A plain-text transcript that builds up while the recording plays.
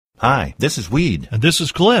Hi, this is Weed. And this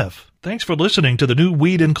is Cliff. Thanks for listening to the new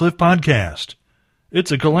Weed and Cliff podcast.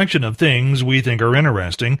 It's a collection of things we think are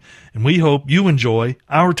interesting, and we hope you enjoy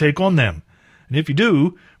our take on them. And if you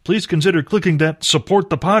do, please consider clicking that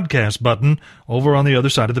support the podcast button over on the other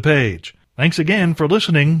side of the page. Thanks again for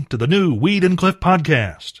listening to the new Weed and Cliff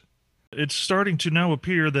podcast. It's starting to now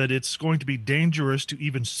appear that it's going to be dangerous to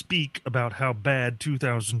even speak about how bad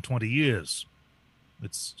 2020 is.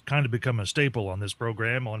 It's kind of become a staple on this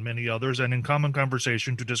program, on many others, and in common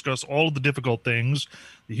conversation to discuss all of the difficult things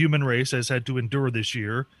the human race has had to endure this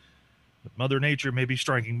year. But Mother Nature may be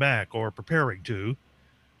striking back, or preparing to.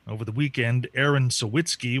 Over the weekend, Aaron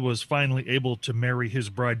Sawitsky was finally able to marry his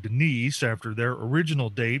bride Denise after their original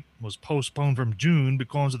date was postponed from June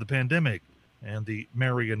because of the pandemic. And the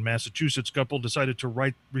Marion, Massachusetts couple decided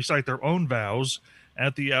to recite their own vows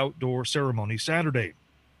at the outdoor ceremony Saturday.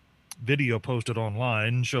 Video posted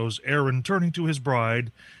online shows Aaron turning to his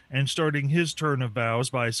bride and starting his turn of vows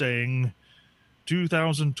by saying,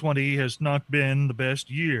 2020 has not been the best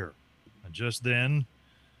year. And just then,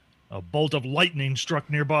 a bolt of lightning struck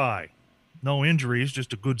nearby. No injuries,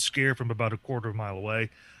 just a good scare from about a quarter mile away.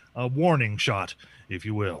 A warning shot, if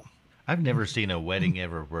you will. I've never seen a wedding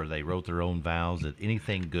ever where they wrote their own vows that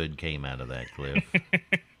anything good came out of that, Cliff.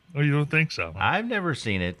 Oh, you don't think so? I've never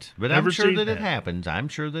seen it, but I'm sure that it happens. I'm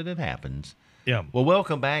sure that it happens. Yeah. Well,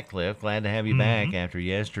 welcome back, Cliff. Glad to have you back after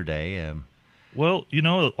yesterday. Well, you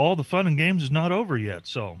know, all the fun and games is not over yet,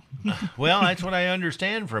 so. Well, that's what I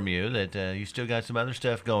understand from you, that you still got some other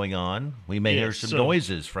stuff going on. We may hear some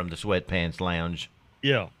noises from the Sweatpants Lounge.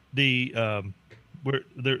 Yeah. There's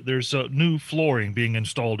new flooring being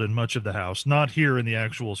installed in much of the house, not here in the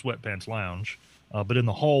actual Sweatpants Lounge, but in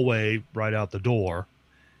the hallway right out the door.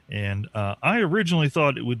 And I originally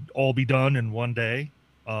thought it would all be done in one day,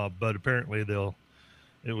 but apparently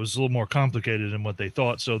it was a little more complicated than what they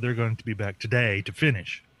thought, so they're going to be back today to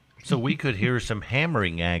finish. So we could hear some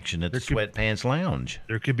hammering action at the Sweatpants Lounge.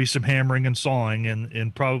 There could be some hammering and sawing,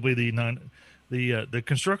 and probably the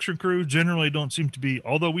construction crew generally don't seem to be,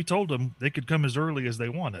 although we told them they could come as early as they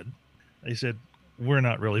wanted. They said, we're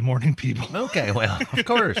not really morning people. Okay, well, of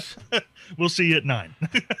course. We'll see you at 9.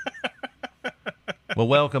 Well,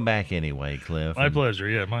 welcome back anyway, Cliff. My pleasure.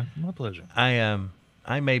 Yeah, my pleasure.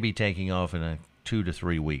 I may be taking off in 2 to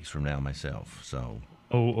 3 weeks from now myself. So.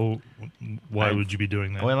 Why would you be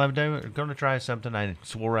doing that? Well, I'm going to try something I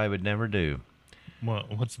swore I would never do.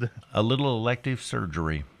 What's that? A little elective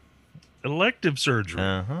surgery. Elective surgery.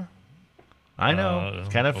 Uh-huh. I know.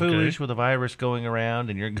 It's kind of foolish with a virus going around,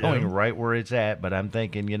 and you're going right where it's at. But I'm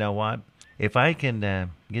thinking, you know what? If I can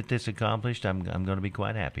get this accomplished, I'm going to be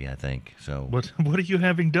quite happy, I think. So what are you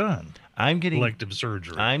having done? I'm getting elective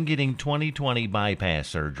surgery. I'm getting 2020 bypass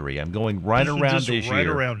surgery. I'm going right around just this right year.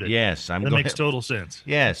 Right around it. Yes, that makes total sense.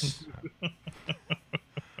 Yes.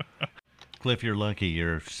 Cliff, you're lucky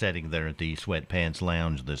you're sitting there at the Sweatpants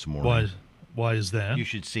Lounge this morning. Why is that? You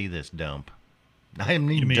should see this dump. I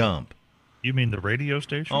mean dump. You mean the radio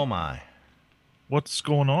station? Oh my. What's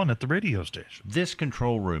going on at the radio station? This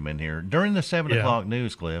control room in here. During the 7 o'clock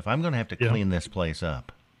news, Cliff, I'm going to have to clean this place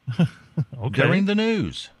up. Okay. During the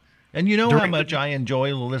news. And you know how much I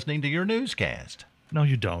enjoy listening to your newscast. No,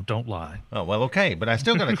 you don't. Don't lie. Oh, well, okay. But I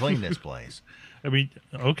still got to clean this place. I mean,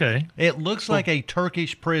 okay. It looks like a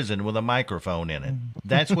Turkish prison with a microphone in it.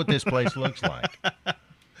 That's what this place looks like.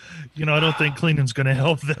 You know, I don't think cleaning's going to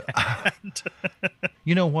help that.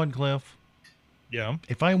 You know what, Cliff? Yeah.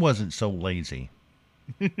 If I wasn't so lazy,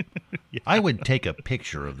 I would take a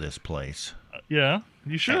picture of this place. Yeah,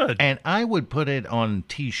 you should. And I would put it on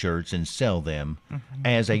T-shirts and sell them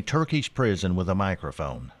as a Turkish prison with a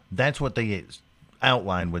microphone. That's what the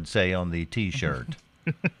outline would say on the T-shirt.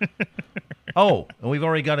 Oh, and we've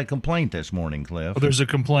already got a complaint this morning, Cliff. Oh, there's a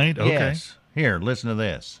complaint? Okay. Yes. Here, listen to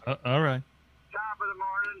this. All right. Top of the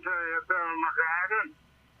morning to you, Bill McGragan.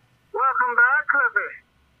 Welcome back, Cliffy.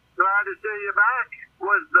 Glad to see you back.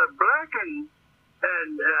 Was the Black and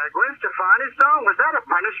Gwen Stefani song, was that a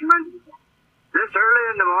punishment? This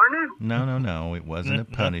early in the morning? No. It wasn't a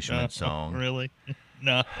punishment song. Really?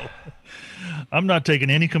 No. I'm not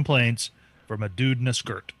taking any complaints from a dude in a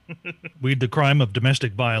skirt. The crime of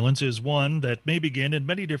domestic violence is one that may begin in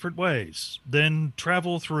many different ways, then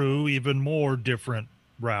travel through even more different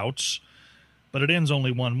routes, but it ends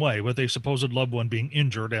only one way, with a supposed loved one being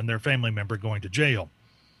injured and their family member going to jail.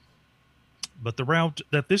 But the route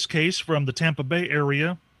that this case from the Tampa Bay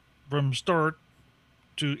area, from start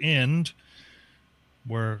to end,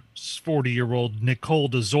 where 40-year-old Nicole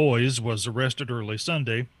DeZoys was arrested early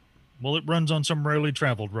Sunday, well, it runs on some rarely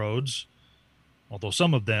traveled roads, although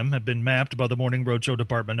some of them have been mapped by the Morning Roadshow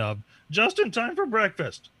department of just in time for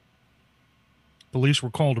breakfast. Police were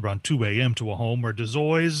called around 2 a.m. to a home where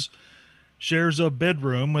DeZoys shares a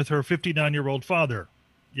bedroom with her 59-year-old father.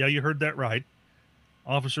 Yeah, you heard that right.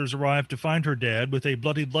 Officers arrived to find her dad with a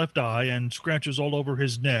bloodied left eye and scratches all over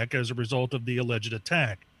his neck as a result of the alleged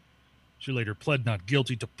attack. She later pled not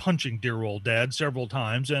guilty to punching dear old dad several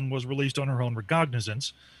times and was released on her own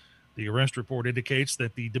recognizance. The arrest report indicates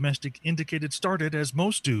that the domestic indicated started, as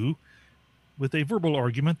most do, with a verbal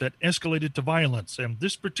argument that escalated to violence, and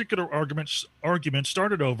this particular argument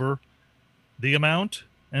started over the amount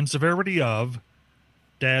and severity of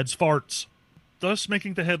dad's farts, thus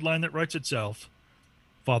making the headline that writes itself,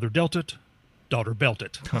 "Father dealt it, daughter belt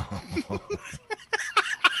it."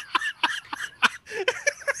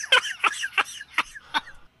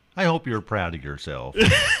 I hope you're proud of yourself.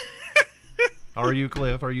 Are you,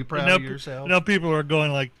 Cliff? Are you proud of yourself? Now people are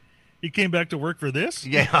going like, he came back to work for this?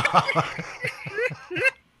 Yeah.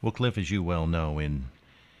 Well, Cliff, as you well know, in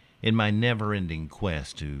my never-ending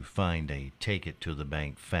quest to find a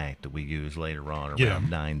take-it-to-the-bank fact that we use later on around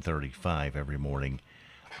 9:35 every morning,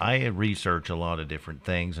 I research a lot of different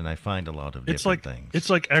things, and I find a lot of different things. It's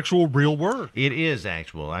like actual real work. It is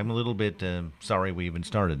actual. I'm a little bit sorry we even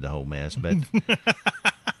started the whole mess, but...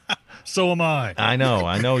 So am I. I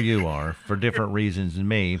know you are, for different reasons than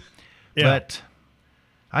me. Yeah. But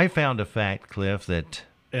I found a fact, Cliff, that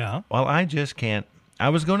Yeah. well, I just can't. I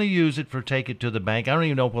was going to use it for Take It to the Bank. I don't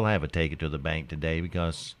even know if we'll have a Take It to the Bank today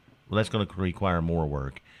because, well, that's going to require more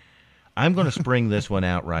work. I'm going to spring this one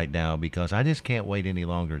out right now because I just can't wait any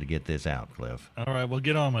longer to get this out, Cliff. All right, well,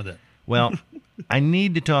 get on with it. Well, I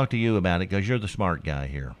need to talk to you about it because you're the smart guy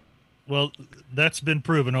here. Well, that's been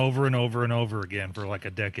proven over and over and over again for like a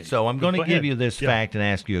decade. So I'm going to give you this Yeah. fact and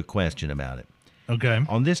ask you a question about it. Okay.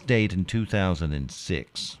 On this date in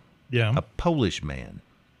 2006, Yeah. a Polish man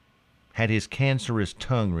had his cancerous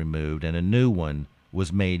tongue removed and a new one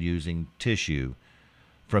was made using tissue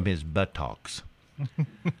from his buttocks.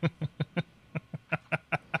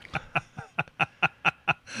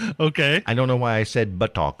 Okay. I don't know why I said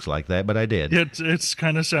buttocks like that, but I did. It's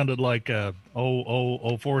kind of sounded like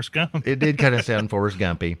Forrest Gump. It did kind of sound Forrest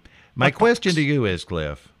Gumpy. My question to you is,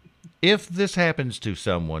 Cliff, if this happens to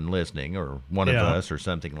someone listening or one of Yeah. us or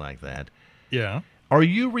something like that, Yeah. are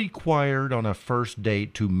you required on a first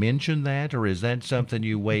date to mention that, or is that something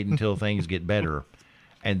you wait until things get better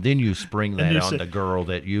and then you spring that you on say, the girl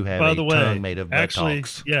that you have By a the way, tongue made of actually,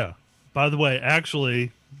 buttocks? yeah. By the way,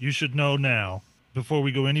 actually, you should know now, before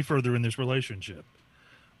we go any further in this relationship,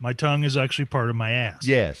 my tongue is actually part of my ass.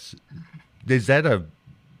 Yes. Is that a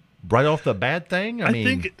right off the bat thing? I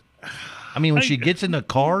think when she gets in the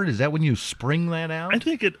car, is that when you spring that out?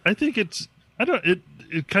 it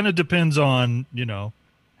kind of depends on,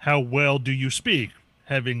 how well do you speak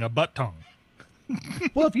having a butt tongue.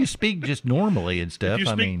 Well, if you speak just normally and stuff,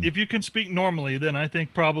 If you can speak normally, then I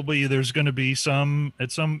think probably there's going to be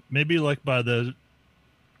maybe like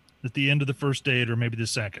at the end of the first date or maybe the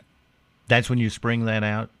second. that's when you spring that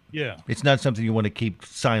out? Yeah. It's not something you want to keep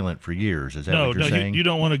silent for years. Is that what you're saying? You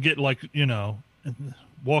don't want to get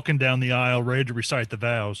walking down the aisle ready to recite the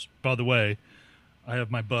vows. By the way, I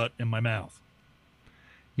have my butt in my mouth.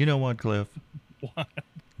 You know what, Cliff? What?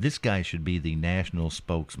 This guy should be the national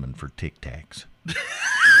spokesman for Tic Tacs.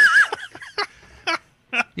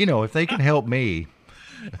 If they can help me,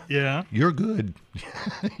 Yeah. you're good.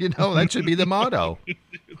 That should be the motto.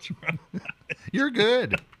 That's right. You're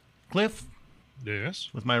good. Cliff, Yes.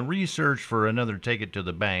 with my research for another Take It to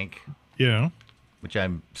the Bank, Yeah. which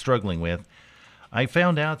I'm struggling with, I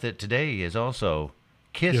found out that today is also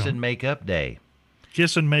Kiss Yeah. and Make Up Day.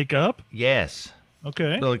 Kiss and make up? Yes.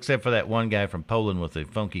 Okay. Well, except for that one guy from Poland with the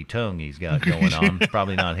funky tongue he's got going on.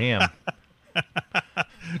 Probably not him.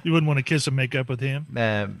 You wouldn't want to kiss and make up with him?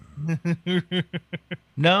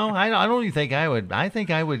 No, I don't even think I would. I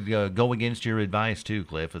think I would go against your advice too,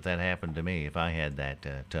 Cliff, if that happened to me, if I had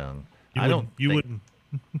that tongue. You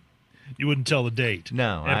wouldn't tell the date.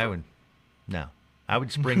 No, I ever. would. No, I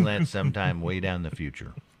would spring that sometime way down the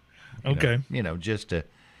future. Okay. Just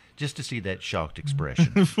to see that shocked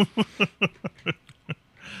expression.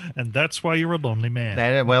 And that's why you're a lonely man.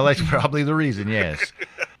 That's probably the reason. Yes.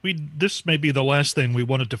 This may be the last thing we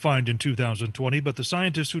wanted to find in 2020, but the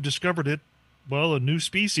scientists who discovered it, a new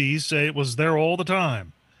species, say it was there all the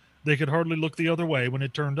time. They could hardly look the other way when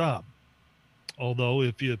it turned up. Although,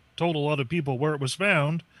 if you told a lot of people where it was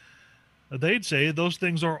found, they'd say those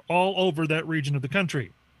things are all over that region of the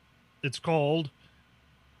country. It's called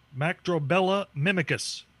Macrobella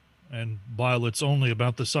mimicus. And while it's only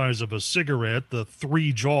about the size of a cigarette, the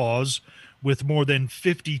 3 jaws, with more than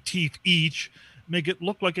 50 teeth each, make it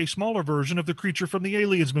look like a smaller version of the creature from the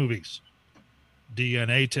Aliens movies.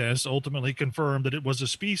 DNA tests ultimately confirmed that it was a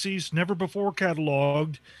species never before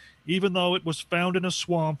cataloged, even though it was found in a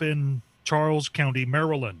swamp in Charles County,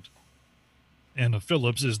 Maryland. Anna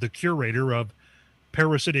Phillips is the curator of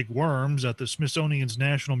parasitic worms at the Smithsonian's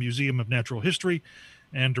National Museum of Natural History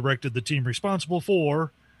and directed the team responsible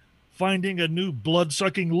for finding a new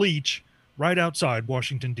blood-sucking leech right outside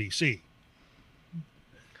Washington, D.C.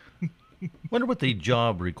 Wonder what the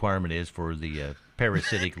job requirement is for the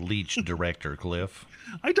parasitic leech director, Cliff.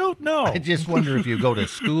 I don't know. I just wonder if you go to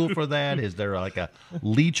school for that. Is there like a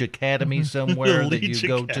leech academy somewhere that you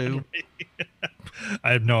go to?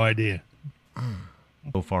 I have no idea.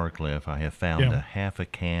 So far, Cliff, I have found a half a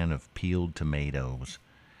can of peeled tomatoes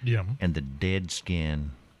and the dead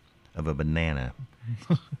skin of a banana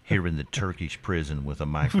here in the Turkish prison with a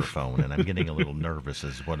microphone, and I'm getting a little nervous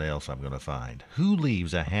as what else I'm going to find. Who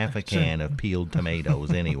leaves a half a can of peeled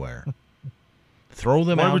tomatoes anywhere? Throw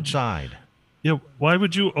them outside. Why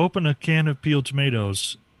would you open a can of peeled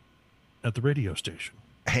tomatoes at the radio station?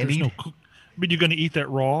 There's no you're going to eat that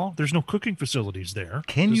raw? There's no cooking facilities there.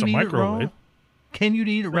 Can you eat it raw? Can you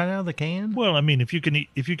eat it right out of the can? Well, I mean, if you can eat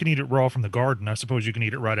it raw from the garden, I suppose you can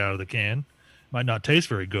eat it right out of the can. Might not taste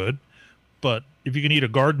very good, but if you can eat a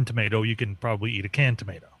garden tomato, you can probably eat a canned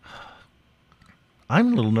tomato.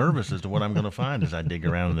 I'm a little nervous as to what I'm going to find as I dig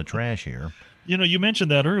around in the trash here. You know, you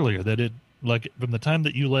mentioned that earlier, that it, like, from the time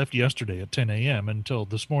that you left yesterday at 10 a.m. until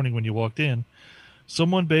this morning when you walked in,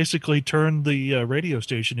 someone basically turned the radio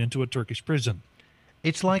station into a Turkish prison.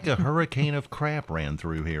 It's like a hurricane of crap ran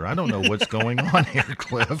through here. I don't know what's going on here,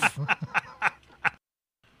 Cliff.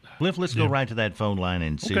 Cliff, let's go right to that phone line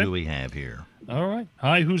and see who we have here. All right.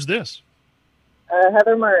 Hi, who's this?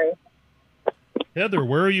 Heather Murray. Heather,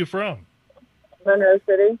 where are you from? Monroe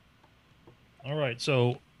City. All right.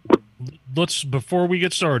 So before we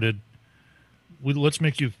get started, let's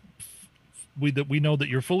make you, we know that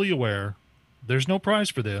you're fully aware. There's no prize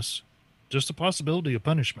for this, just a possibility of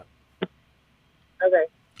punishment. Okay.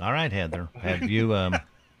 All right, Heather. Have you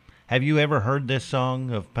ever heard this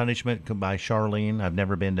song of Punishment by Charlene? I've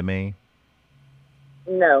Never Been to Me.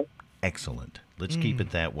 No. Excellent. Let's keep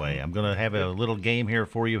it that way. I'm going to have a little game here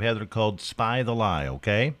for you, Heather, called Spy the Lie,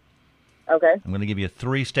 okay? Okay. I'm going to give you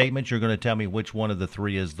 3 statements. You're going to tell me which one of the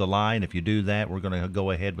 3 is the lie, and if you do that, we're going to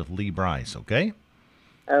go ahead with Lee Bryce, okay?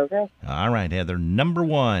 Okay. All right, Heather. Number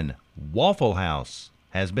 1, Waffle House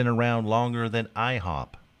has been around longer than IHOP.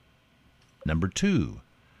 Number 2,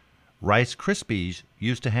 Rice Krispies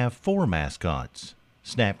used to have 4 mascots,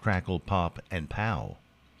 Snap, Crackle, Pop, and Pow.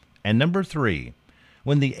 And number 3,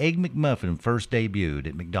 when the Egg McMuffin first debuted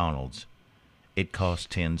at McDonald's, it cost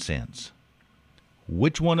 10 cents.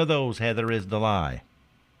 Which one of those, Heather, is the lie?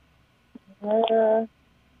 I'm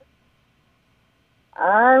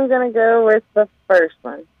going to go with the first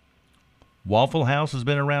one. Waffle House has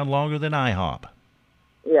been around longer than IHOP.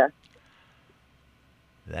 Yeah.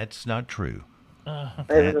 That's not true. It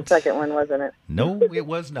was the second one, wasn't it? No, it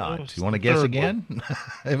was not. You want to guess third again?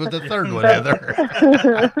 It was the third one, Heather.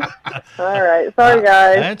 All right. Sorry,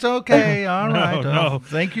 guys. That's okay. All right. No.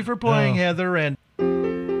 Thank you for playing, Heather. And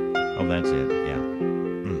oh, that's it. Yeah.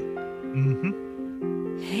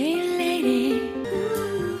 Mm-hmm. Hey, lady.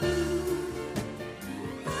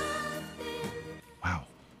 Wow.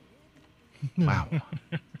 Wow.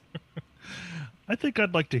 I think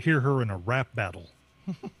I'd like to hear her in a rap battle.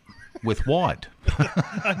 With what?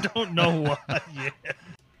 I don't know what yet.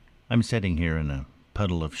 I'm sitting here in a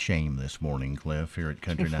puddle of shame this morning, Cliff, here at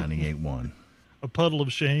Country 98.1. A puddle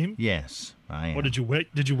of shame? Yes, I am. What, did you wet?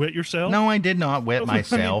 Did you wet yourself? No, I did not wet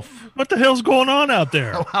myself. What the hell's going on out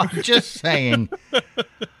there? I'm just saying,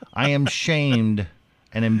 I am shamed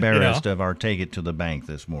and embarrassed of our Take It to the Bank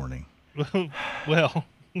this morning. Well,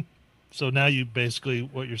 so now you basically,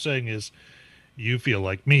 what you're saying is you feel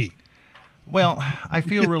like me. Well, I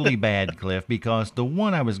feel really bad, Cliff, because the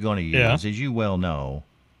one I was going to use, as you well know,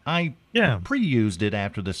 I pre-used it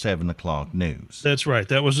after the 7 o'clock news. That's right.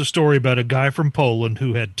 That was a story about a guy from Poland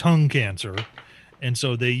who had tongue cancer, and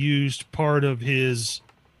so they used part of his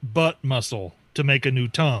butt muscle to make a new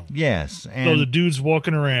tongue. Yes. And so the dude's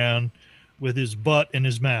walking around with his butt in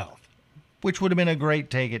his mouth. Which would have been a great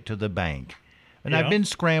Take It to the Bank. And I've been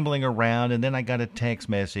scrambling around, and then I got a text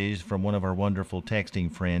message from one of our wonderful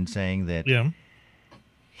texting friends saying that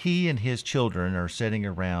he and his children are sitting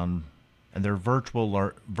around, and they're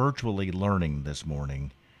virtually learning this morning.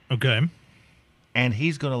 Okay. And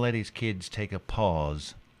he's going to let his kids take a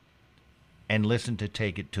pause and listen to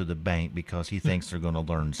Take It to the Bank because he thinks they're going to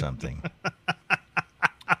learn something.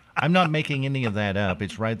 I'm not making any of that up.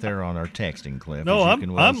 It's right there on our texting, Cliff. No, as you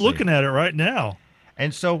can well I'm see. looking at it right now.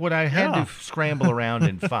 And so what I had to scramble around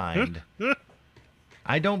and find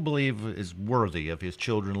I don't believe is worthy of his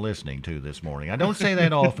children listening to this morning. I don't say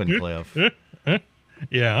that often, Cliff,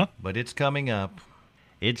 Yeah. but it's coming up.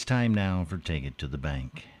 It's time now for Take It to the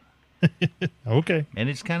Bank. Okay. And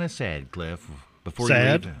it's kind of sad, Cliff.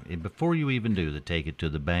 Sad? Before you even do the Take It to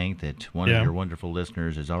the Bank, that one Yeah. of your wonderful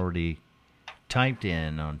listeners has already typed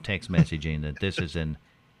in on text messaging that this is an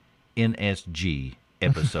NSG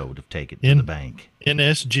episode of Take It to the Bank.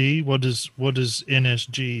 NSG. What does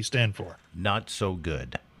NSG stand for? Not so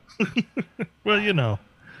good. Well, you know,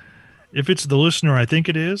 if it's the listener I think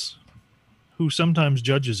it is, who sometimes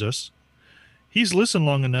judges us, he's listened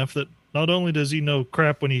long enough that not only does he know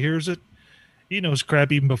crap when he hears it, he knows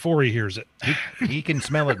crap even before he hears it. He can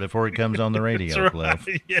smell it before it comes on the radio, That's Cliff.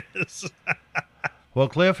 right. Yes. Well,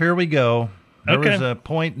 Cliff, here we go. There Okay. was a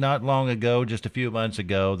point not long ago, just a few months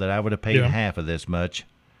ago, that I would have paid Yeah. half of this much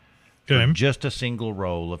for Okay. just a single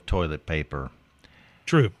roll of toilet paper.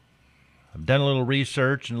 True. I've done a little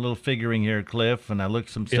research and a little figuring here, Cliff, and I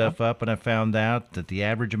looked some stuff up, and I found out that the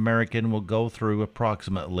average American will go through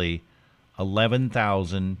approximately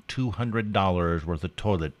 $11,200 worth of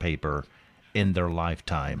toilet paper in their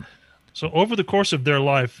lifetime. So over the course of their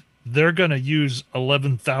life, they're going to use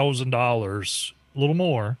 $11,000, a little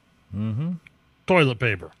more, toilet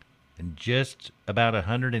paper. And just about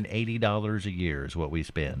 $180 a year is what we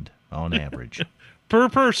spend on average. Per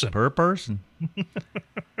person. Per person.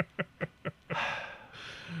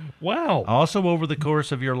 Wow. Also, over the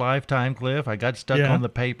course of your lifetime, Cliff, I got stuck Yeah. on the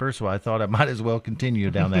paper, so I thought I might as well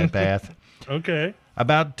continue down that path. Okay.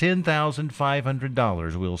 About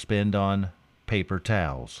 $10,500 we'll spend on paper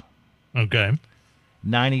towels. Okay.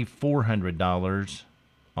 $9,400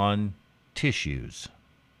 on tissues.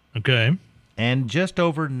 Okay. And just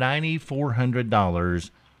over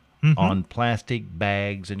 $9,400 on plastic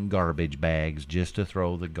bags and garbage bags just to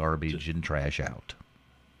throw the garbage and trash out.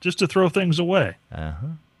 Just to throw things away. Uh-huh.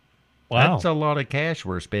 Wow. That's a lot of cash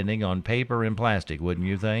we're spending on paper and plastic, wouldn't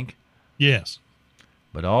you think? Yes.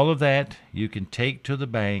 But all of that you can take to the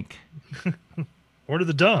bank Or to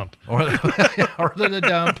the dump. or, or to the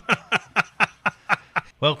dump.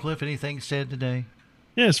 Well, Cliff, anything said today?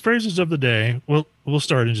 Yes, phrases of the day. Well, we'll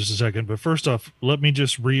start in just a second. But first off, let me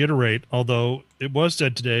just reiterate, although it was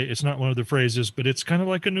said today, it's not one of the phrases, but it's kind of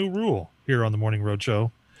like a new rule here on the Morning Road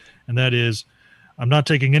Show. And that is, I'm not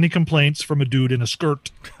taking any complaints from a dude in a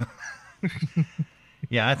skirt.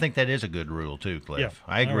 Yeah, I think that is a good rule too, Cliff. Yeah.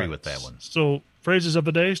 I agree All right. with that one. So, phrases of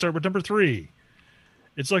the day start with number 3.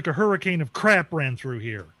 It's like a hurricane of crap ran through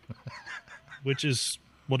here, which is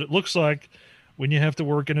what it looks like when you have to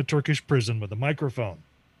work in a Turkish prison with a microphone.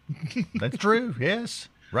 That's true. Yes.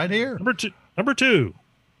 Right here. Number two,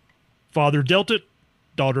 father dealt it,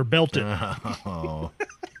 daughter belted. Oh.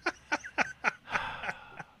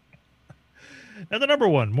 And the number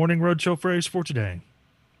 1 Morning Road Show phrase for today.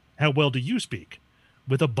 How well do you speak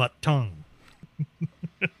with a butt tongue?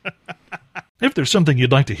 If there's something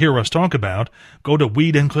you'd like to hear us talk about, go to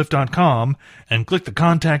weedandcliff.com and click the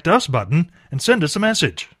Contact Us button and send us a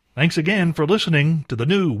message. Thanks again for listening to the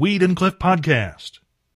new Weed and Cliff podcast.